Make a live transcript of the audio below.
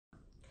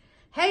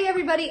Hey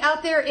everybody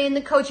out there in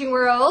the coaching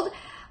world.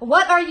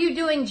 What are you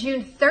doing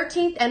June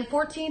 13th and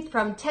 14th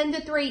from 10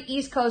 to 3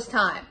 East Coast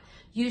time?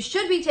 You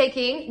should be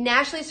taking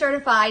nationally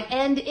certified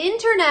and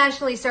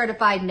internationally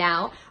certified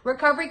now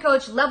Recovery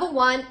Coach Level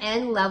 1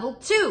 and Level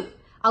 2,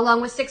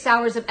 along with 6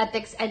 hours of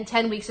ethics and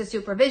 10 weeks of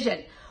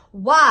supervision.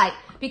 Why?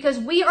 Because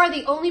we are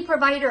the only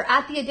provider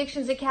at the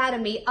Addictions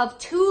Academy of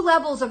 2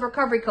 levels of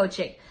recovery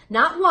coaching.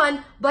 Not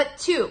 1, but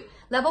 2.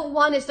 Level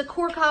 1 is the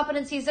core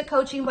competencies of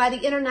coaching by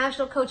the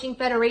International Coaching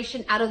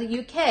Federation out of the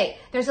UK.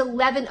 There's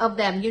 11 of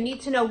them. You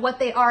need to know what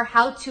they are,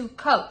 how to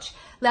coach.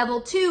 Level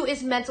 2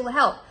 is mental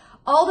health.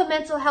 All the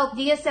mental health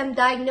DSM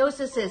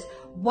diagnoses,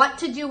 what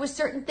to do with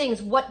certain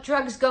things, what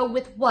drugs go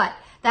with what.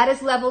 That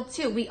is Level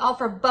 2. We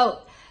offer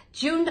both.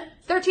 June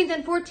 13th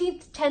and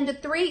 14th, 10 to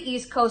 3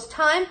 East Coast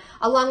time,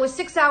 along with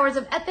 6 hours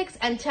of ethics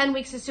and 10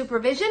 weeks of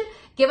supervision.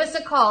 Give us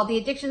a call,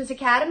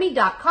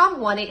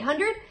 theaddictionsacademy.com,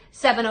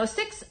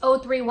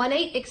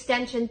 1-800-706-0318,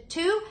 extension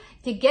 2,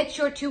 to get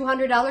your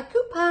 $200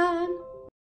 coupon.